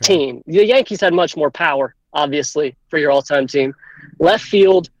team. The Yankees had much more power, obviously, for your all-time team. Left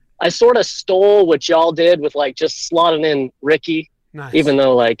field, I sort of stole what y'all did with like just slotting in Ricky, even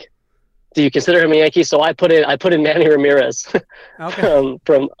though like, do you consider him a Yankee? So I put in Manny Ramirez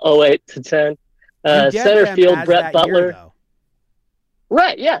from 08 to 10. Center field, Brett Butler. Year,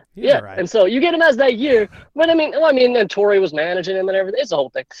 right, yeah. Right. And so you get him as that year. But I mean, and Torrey was managing him and everything. It's a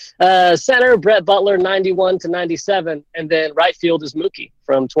whole thing. Center, Brett Butler, 91 to 97. And then right field is Mookie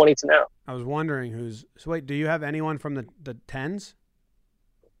from 20 to now. I was wondering so wait, do you have anyone from the 10s?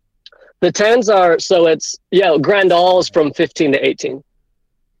 The 10s are, Grandal is from 15 to 18.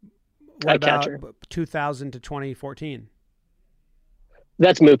 What about 2000 to 2014?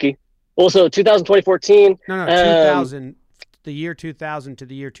 That's Mookie. Also, 2000, 2014. No, 2000. The year 2000 to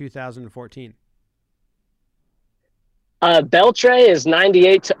the year 2014. Beltre is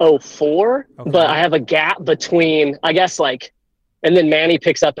 98 to 04, but I have a gap between, I guess, and then Manny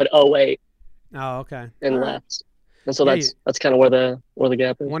picks up at 08. Oh, okay. And left. And so that's kind of where the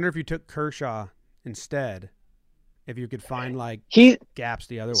gap is. I wonder if you took Kershaw instead, if you could find gaps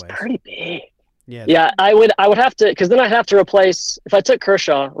the other way. Pretty big. Yeah. Yeah, I would have to, because then I'd have to replace, if I took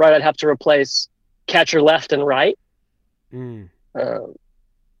Kershaw, right, I'd have to replace catcher left and right. And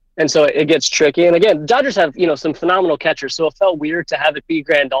so it gets tricky. And again, Dodgers have, some phenomenal catchers, so it felt weird to have it be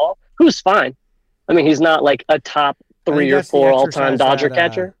Grandal, who's fine. I mean, he's not like a top 3 or 4 all-time Dodger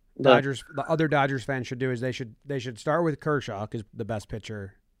catcher. The other Dodgers fans should do is they should start with Kershaw, because the best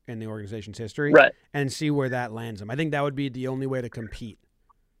pitcher in the organization's history, right, and see where that lands them. I think that would be the only way to compete.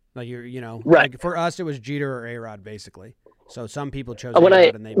 Like right. Like for us, it was Jeter or A-Rod, basically. So some people chose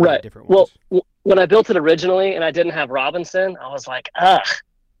A-Rod and they made different ones. Well, when I built it originally and I didn't have Robinson, I was like,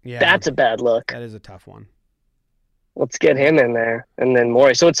 that's a bad look. That is a tough one. Let's get him in there, and then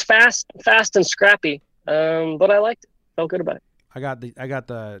Maury. So it's fast and scrappy, but I liked it. Felt good about it. I got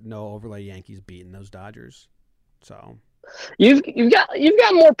the no overlay Yankees beating those Dodgers. So you've got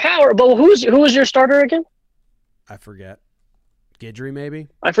more power. But who was your starter again? I forget. Guidry, maybe.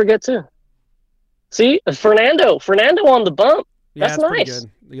 I forget too. See, Fernando on the bump. Yeah, that's nice.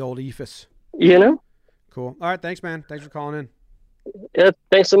 Good. The old Ephus. Cool. All right, thanks, man. Thanks for calling in. Yeah,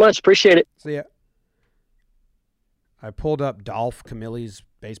 thanks so much. Appreciate it. See ya. I pulled up Dolph Camille's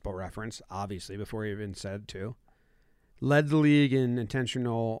baseball reference, obviously, before he even said to. Led the league in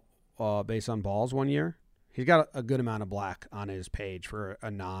intentional base on balls one year. He's got a good amount of black on his page for a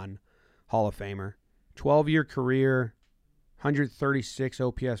non-Hall of Famer. 12-year career, 136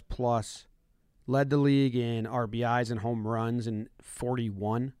 OPS plus. Led the league in RBIs and home runs in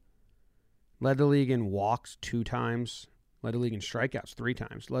 41. Led the league in walks 2 times. Led the league in strikeouts 3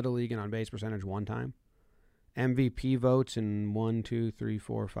 times. Led the league in on-base percentage 1 time. MVP votes in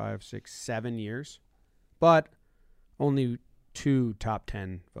 7 years. But only 2 top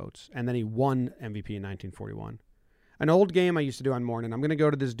 10 votes. And then he won MVP in 1941. An old game I used to do on morning. I'm going to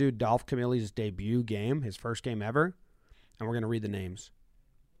go to this dude, Dolph Camille's debut game, his first game ever. and we're going to read the names.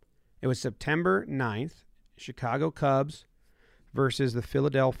 It was September 9th, Chicago Cubs versus the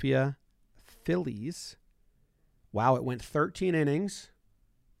Philadelphia Phillies. Wow, it went 13 innings.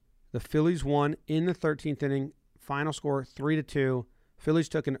 The Phillies won in the 13th inning. Final score 3-2. Phillies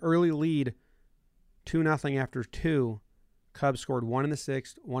took an early lead, 2-0 after 2. Cubs scored 1 in the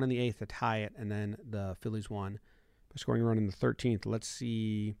 6th, 1 in the 8th to tie it, and then the Phillies won by scoring a run in the 13th. Let's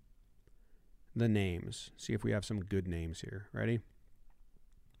see the names. See if we have some good names here. Ready?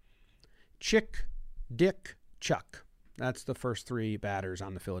 Chick, Dick, Chuck. That's the first 3 batters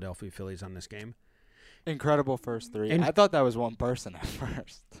on the Philadelphia Phillies on this game. Incredible first 3. And- I thought that was one person at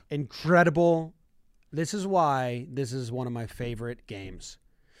first. Incredible. This is why this is one of my favorite games.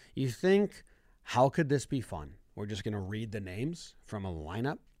 You think, how could this be fun? We're just going to read the names from a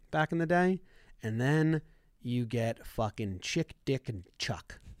lineup back in the day, and then you get fucking Chick, Dick, and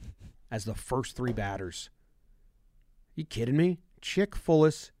Chuck as the first 3 batters. You kidding me? Chick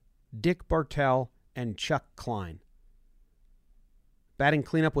Fullis, Dick Bartell, and Chuck Klein. Batting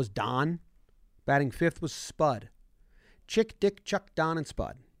cleanup was Don. Batting 5th was Spud. Chick, Dick, Chuck, Don, and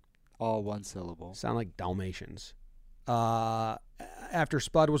Spud. All one syllable. Sound like Dalmatians. After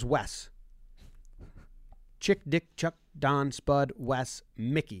Spud was Wes. Chick, Dick, Chuck, Don, Spud, Wes,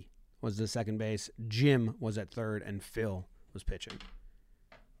 Mickey was the second base. Jim was at third, and Phil was pitching.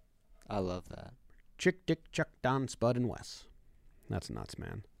 I love that. Chick, Dick, Chuck, Don, Spud, and Wes. That's nuts,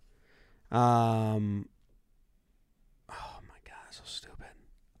 man. Oh my God, so stupid.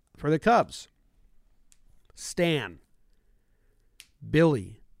 For the Cubs, Stan,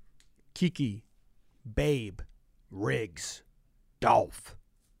 Billy, Kiki, Babe, Riggs, Dolph,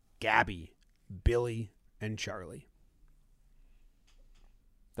 Gabby, Billy, and Charlie.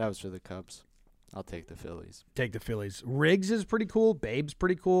 That was for the Cubs. I'll take the Phillies. Take the Phillies. Riggs is pretty cool. Babe's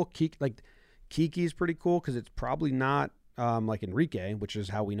pretty cool. Kiki's pretty cool because it's probably not like Enrique, which is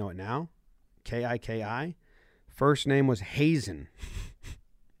how we know it now. Kiki. First name was Hazen.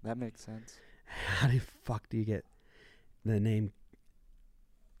 That makes sense. How the fuck do you get the name?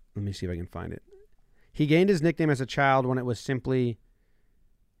 Let me see if I can find it. He gained his nickname as a child when it was simply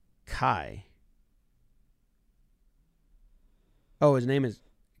Kai. Oh, his name is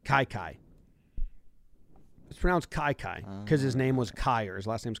Kai Kai. It's pronounced Kai Kai because his name was Kyer. His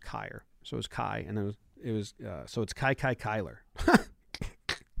last name's Kyer. So it was Kai, and so it's Kai Kai Kyler.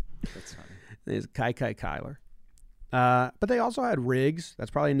 That's funny. It's Kai Kai Kyler. But they also had Riggs.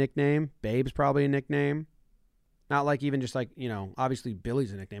 That's probably a nickname. Babe's probably a nickname. Not like even just like, obviously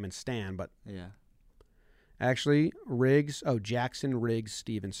Billy's a nickname and Stan, but Yeah. actually Riggs. Oh, Jackson Riggs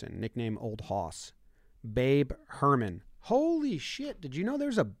Stevenson, nickname Old Hoss. Babe Herman. Holy shit. Did you know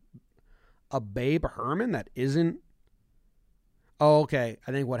there's a Babe Herman that isn't? Oh, okay.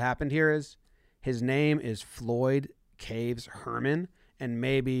 I think what happened here is his name is Floyd Caves Herman, and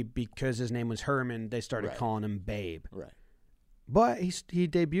maybe because his name was Herman, they started Right. calling him Babe. Right. But he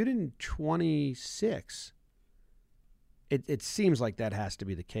debuted in 26. It seems like that has to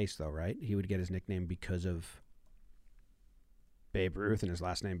be the case, though, right? He would get his nickname because of Babe Ruth and his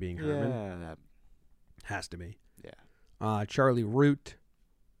last name being Herman. Yeah. That, Has to be. yeah. Charlie Root.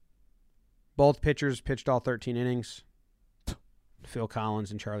 Both pitchers pitched all 13 innings. Phil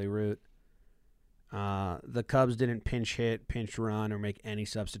Collins and Charlie Root. The Cubs didn't pinch hit, pinch run, or make any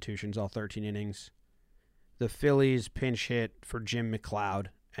substitutions all 13 innings. The Phillies pinch hit for Jim McLeod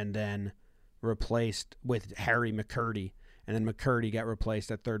and then replaced with Harry McCurdy. And then McCurdy got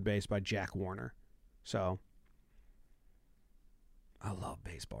replaced at third base by Jack Warner. So, I love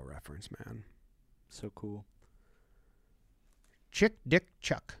Baseball Reference, man. So cool. Chick, Dick,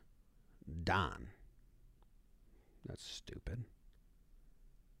 Chuck, Don. That's stupid.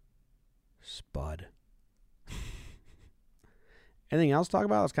 Spud. Anything else to talk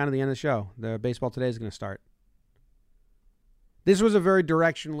about? That's kind of the end of the show. The Baseball Today is going to start. This was a very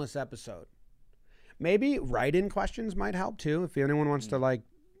directionless episode. Maybe write-in questions might help too. If anyone wants to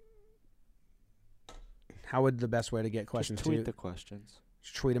how would the best way to get questions Just to tweet you? the questions.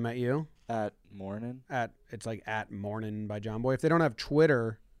 Just tweet them at you. At morning. It's like at Morning by Jomboy. If they don't have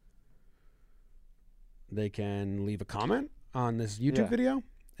Twitter, they can leave a comment on this YouTube Yeah. video,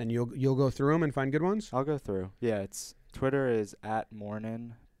 and you'll go through them and find good ones. I'll go through. Yeah, it's Twitter is at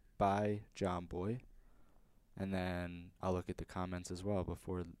morning by Jomboy. And then I'll look at the comments as well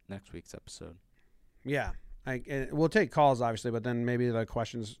before next week's episode. Yeah, we'll take calls obviously, but then maybe the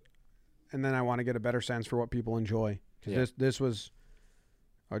questions, and then I want to get a better sense for what people enjoy because this was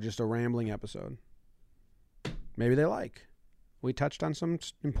just a rambling episode. Maybe they like. We touched on some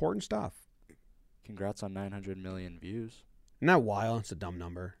important stuff. Congrats on 900 million views. Isn't that wild? It's a dumb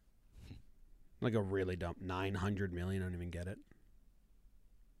number. Like a really dumb 900 million. I don't even get it.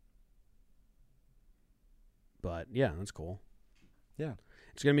 But yeah, that's cool. Yeah.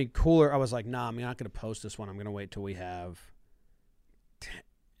 It's going to be cooler. I was like, nah, I'm not going to post this one. I'm going to wait till we have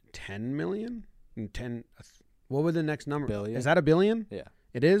 10 million? And 10. What would the next number? Billion. Is that a billion? Yeah.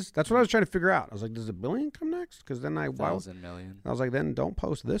 It is? That's what I was trying to figure out. I was like, does a billion come next? Because then 1,000 million. I was like, then don't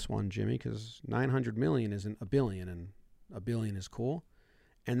post this one, Jimmy, because 900 million isn't a billion, and a billion is cool.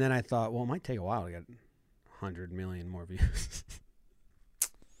 And then I thought, well, it might take a while to get 100 million more views.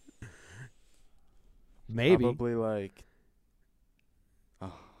 Maybe. Probably like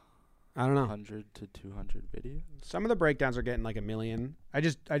I don't know. 100 to 200 videos. Some of the breakdowns are getting like a million. I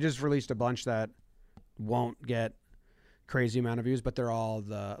just released a bunch that won't get crazy amount of views, but they're all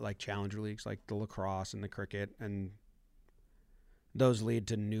the like challenger leagues, like the lacrosse and the cricket, and those lead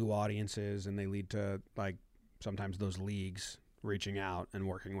to new audiences, and they lead to like sometimes those leagues reaching out and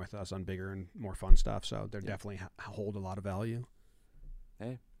working with us on bigger and more fun stuff. So they're definitely hold a lot of value.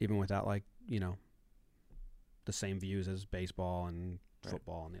 Hey, even without like, you know, the same views as baseball and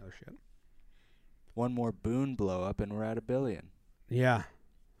football and the other shit. one more Boone blow up and we're at 1 billion. Yeah.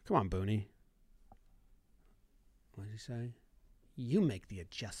 Come on, Booney. What did he say? You make the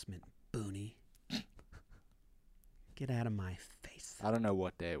adjustment, Booney. Get out of my face. I don't know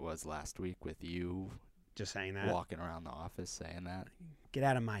what day it was last week with you Just saying that. walking around the office saying that. Get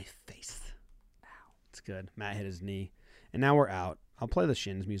out of my face. Ow. It's good. Matt hit his knee. And now we're out. I'll play the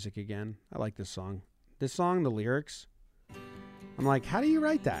Shins music again. I like this song. This song, the lyrics, I'm like, how do you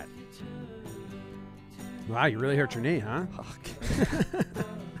write that? Wow, you really hurt your knee, huh? Fuck.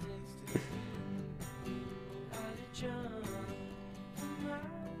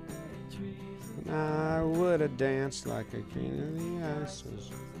 I would have danced like a king of the ice.